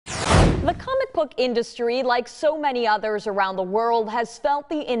book industry, like so many others around the world, has felt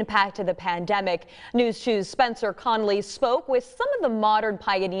the impact of the pandemic. News 2's Spencer Connolly spoke with some of the modern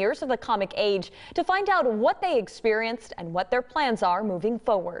pioneers of the comic age to find out what they experienced and what their plans are moving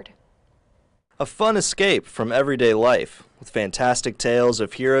forward. A fun escape from everyday life, with fantastic tales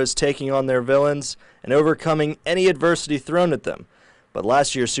of heroes taking on their villains and overcoming any adversity thrown at them. But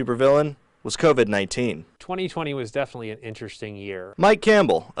last year's supervillain was COVID-19. 2020 was definitely an interesting year. Mike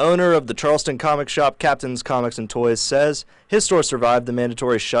Campbell, owner of the Charleston comic shop Captain's Comics and Toys, says his store survived the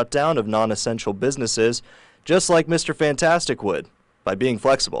mandatory shutdown of non-essential businesses just like Mr. Fantastic would, by being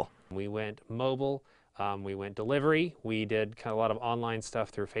flexible. We went mobile, we went delivery, we did kind of a lot of online stuff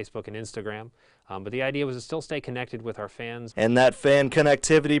through Facebook and Instagram, but the idea was to still stay connected with our fans. And that fan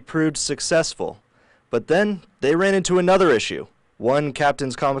connectivity proved successful. But then they ran into another issue. One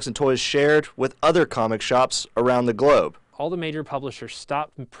Captain's Comics and Toys shared with other comic shops around the globe. All the major publishers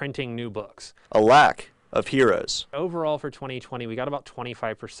stopped printing new books. A lack of heroes. Overall for 2020, we got about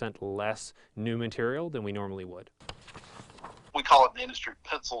 25% less new material than we normally would. We call it in the industry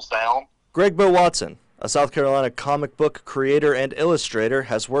pencils down. Greg Bo Watson, a South Carolina comic book creator and illustrator,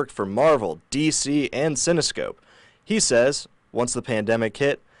 has worked for Marvel, DC, and Cinescope. He says, once the pandemic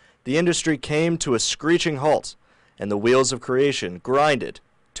hit, the industry came to a screeching halt, and the wheels of creation grinded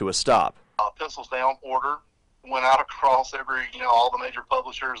to a stop. Pencils down order went out across all the major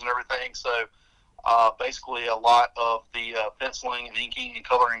publishers and everything. So basically a lot of the penciling and inking and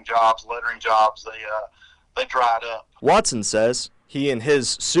coloring jobs, lettering jobs, they dried up. Watson says he and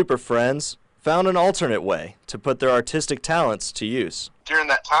his super friends found an alternate way to put their artistic talents to use. During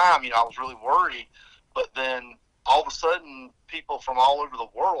that time, I was really worried, but then all of a sudden, people from all over the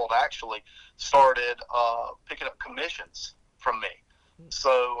world actually started picking up commissions from me.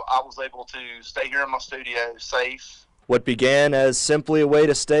 So I was able to stay here in my studio safe. What began as simply a way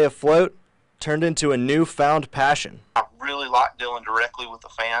to stay afloat turned into a newfound passion. I really like dealing directly with the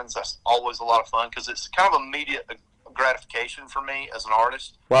fans. That's always a lot of fun because it's kind of immediate gratification for me as an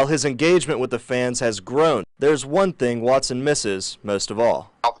artist. While his engagement with the fans has grown, there's one thing Watson misses most of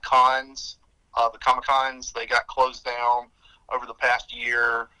all. All the cons. The Comic-Cons, they got closed down over the past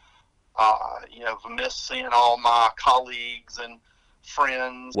year. I've missed seeing all my colleagues and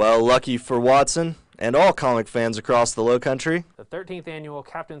friends. Well, lucky for Watson and all comic fans across the Lowcountry, the 13th annual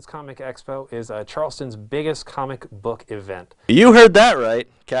Captain's Comic Expo is Charleston's biggest comic book event. You heard that right.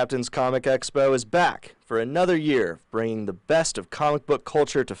 Captain's Comic Expo is back for another year, bringing the best of comic book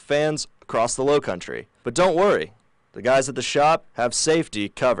culture to fans across the Lowcountry. But don't worry. The guys at the shop have safety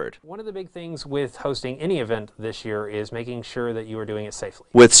covered. One of the big things with hosting any event this year is making sure that you are doing it safely.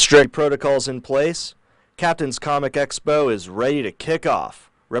 With strict protocols in place, Captain's Comic Expo is ready to kick off,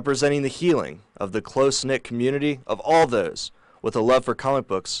 representing the healing of the close-knit community of all those with a love for comic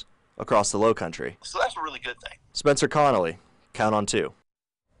books across the Lowcountry. So that's a really good thing. Spencer Connolly, Count on 2.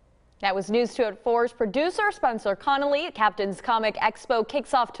 That was News 2 at 4's producer Spencer Connolly. Captain's Comic Expo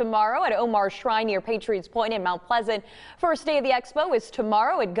kicks off tomorrow at Omar Shrine near Patriots Point in Mount Pleasant. First day of the expo is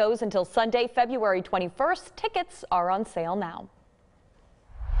tomorrow. It goes until Sunday, February 21st. Tickets are on sale now.